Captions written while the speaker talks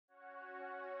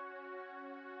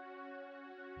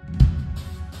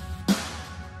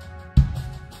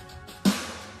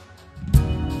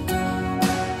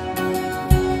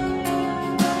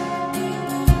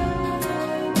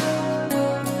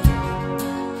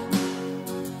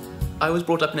I was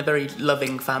brought up in a very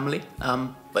loving family,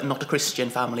 but not a Christian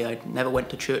family. I never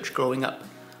went to church growing up.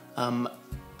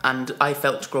 And I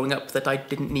felt growing up that I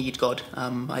didn't need God.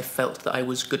 I felt that I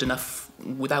was good enough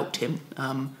without him.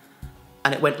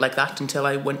 And it went like that until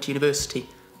I went to university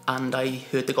and I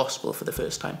heard the gospel for the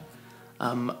first time.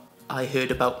 I heard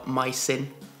about my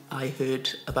sin. I heard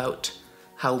about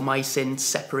how my sin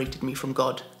separated me from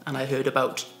God. And I heard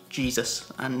about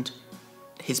Jesus and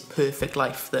his perfect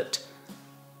life that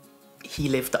he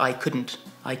lived that I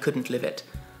couldn't live it.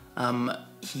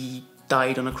 He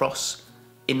died on a cross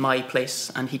in my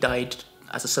place and he died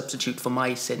as a substitute for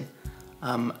my sin.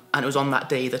 And it was on that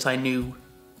day that I knew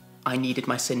I needed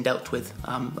my sin dealt with.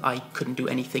 I couldn't do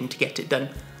anything to get it done,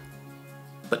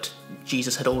 but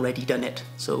Jesus had already done it.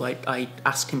 So I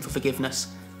asked him for forgiveness,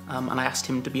 and I asked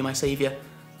him to be my saviour,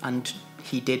 and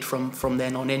he did from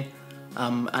then on in,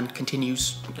 and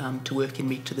continues to work in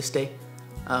me to this day.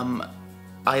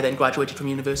 I then graduated from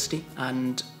university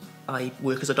and I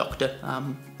work as a doctor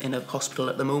in a hospital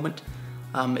at the moment.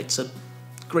 It's a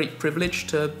great privilege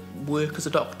to work as a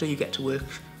doctor. You get to work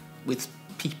with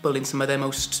people in some of their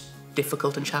most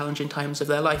difficult and challenging times of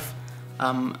their life.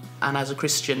 And as a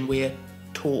Christian, we're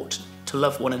taught to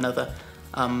love one another.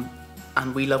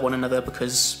 And we love one another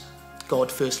because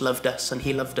God first loved us, and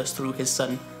he loved us through his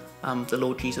Son, the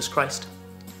Lord Jesus Christ.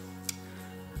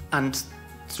 And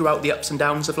throughout the ups and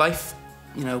downs of life,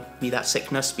 you know, be that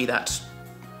sickness, be that,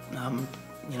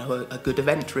 you know, a good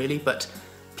event really, but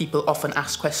people often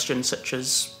ask questions such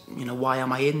as, you know, why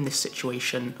am I in this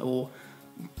situation? Or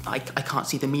I can't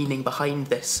see the meaning behind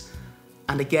this.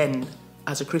 And again,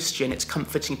 as a Christian, it's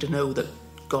comforting to know that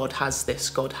God has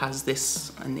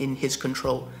this and in his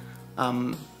control.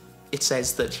 It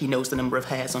says that he knows the number of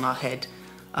hairs on our head.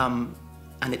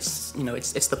 And it's, you know,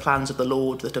 it's the plans of the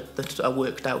Lord that are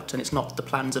worked out, and it's not the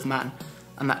plans of man.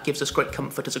 And that gives us great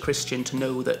comfort as a Christian to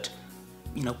know that,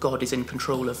 you know, God is in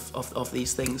control of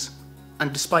these things.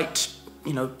 And despite,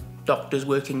 you know, doctors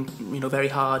working, you know, very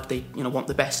hard, they, you know, want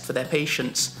the best for their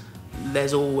patients,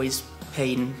 there's always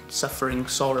pain, suffering,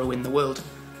 sorrow in the world.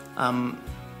 And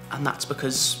that's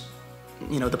because,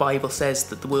 you know, the Bible says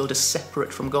that the world is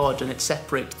separate from God, and it's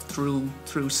separate through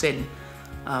sin.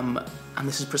 And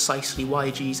this is precisely why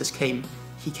Jesus came.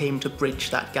 He came to bridge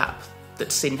that gap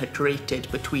that sin had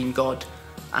created between God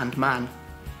and man.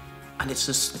 And it's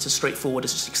as straightforward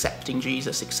as just accepting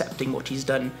Jesus, accepting what he's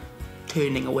done,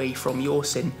 turning away from your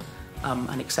sin,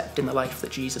 and accepting the life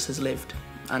that Jesus has lived.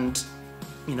 And,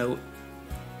 you know,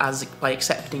 by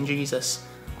accepting Jesus,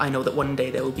 I know that one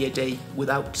day there will be a day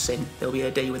without sin, there will be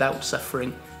a day without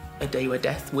suffering, a day where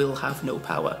death will have no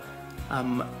power.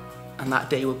 And that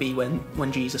day will be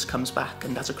when Jesus comes back,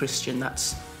 and as a Christian,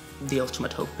 that's the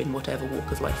ultimate hope in whatever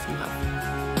walk of life you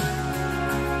have.